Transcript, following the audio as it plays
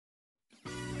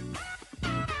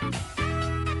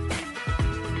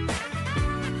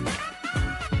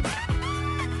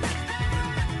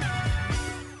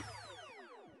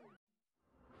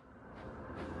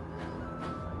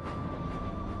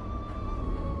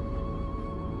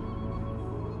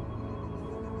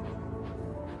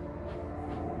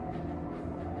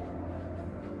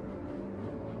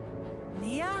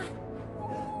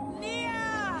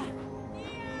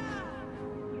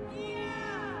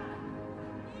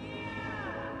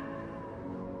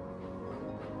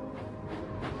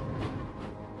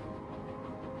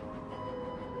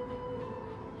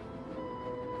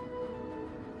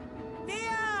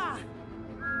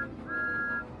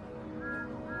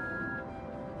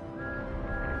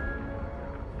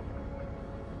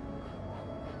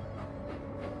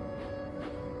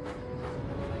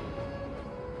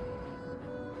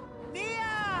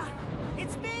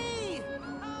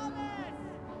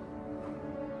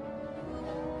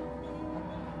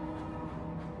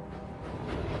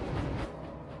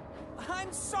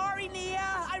I'm sorry, Nia.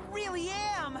 I really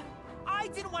am. I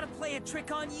didn't want to play a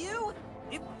trick on you.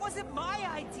 It wasn't my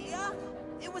idea.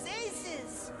 It was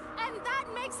Ace's. And that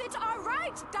makes it all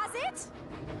right, does it?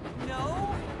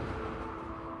 No.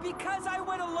 Because I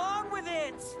went along with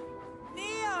it.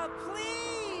 Nia,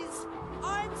 please.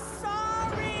 I'm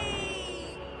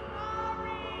sorry.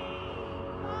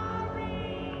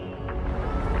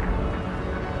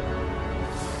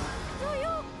 Do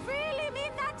you really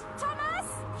mean that, Thomas?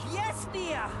 Yes,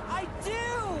 Nia, I do.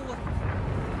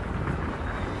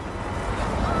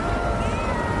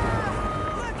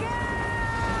 Look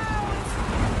out!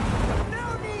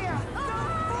 No, Nia! Go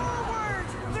forward!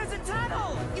 There's a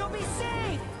tunnel! You'll be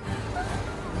safe!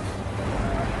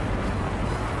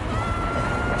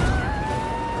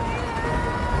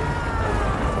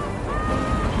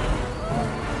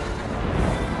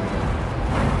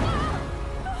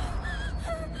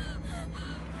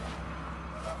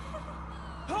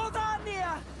 Hold on,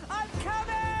 Nia! I'm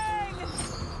coming!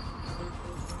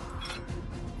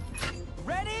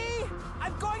 Ready?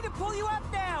 I'm going to pull you up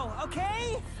now,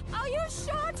 okay? Are you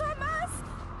sure, Thomas?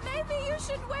 Maybe you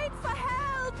should wait for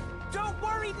help. Don't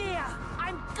worry, Nia!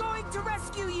 I'm going to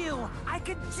rescue you! I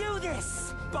can do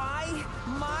this! By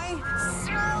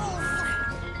myself!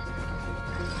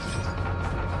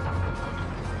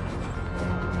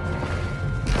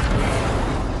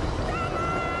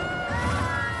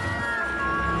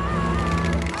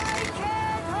 I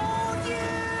can't hold you!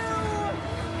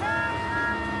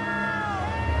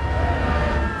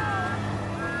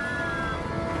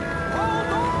 Hold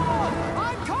on!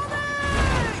 I'm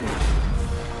coming!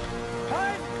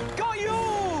 I've got you!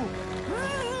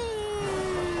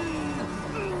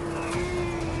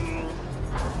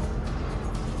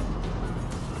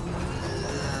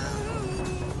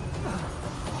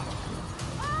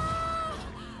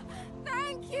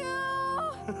 Thank you.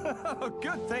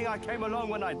 Good thing I came along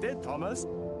when I did, Thomas.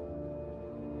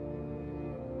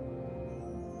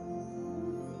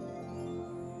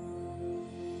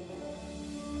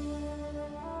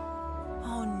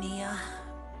 Oh, Nia.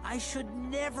 I should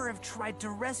never have tried to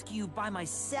rescue you by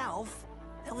myself.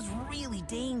 That was really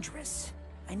dangerous.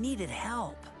 I needed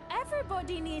help.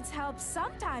 Everybody needs help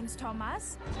sometimes,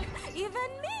 Thomas. Even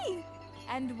me.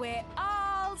 And we're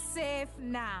all safe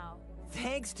now.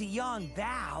 Thanks to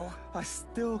YongBao. I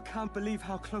still can't believe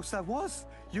how close that was.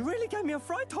 You really gave me a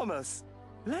fright, Thomas.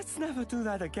 Let's never do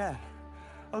that again.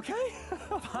 Okay?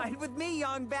 Fine with me,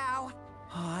 YongBao. Oh,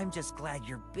 I'm just glad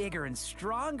you're bigger and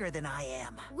stronger than I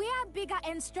am. We are bigger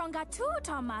and stronger too,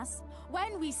 Thomas,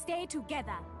 when we stay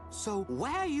together. So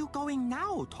where are you going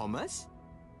now, Thomas?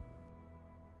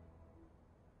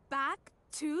 Back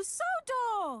to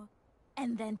Sodor.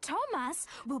 And then Thomas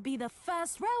will be the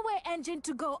first railway engine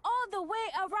to go all the way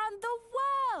around the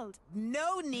world.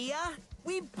 No, Nia.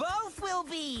 We both will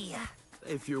be.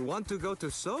 If you want to go to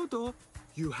Sodor,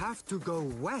 you have to go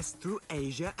west through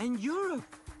Asia and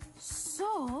Europe.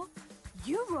 So,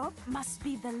 Europe must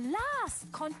be the last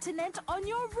continent on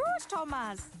your route,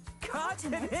 Thomas.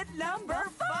 Continent number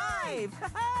 5.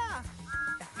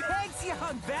 Thanks,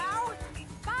 YongBao.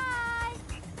 Bye.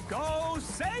 Go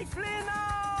safely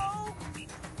now!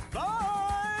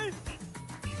 Bye!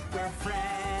 We're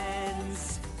friends.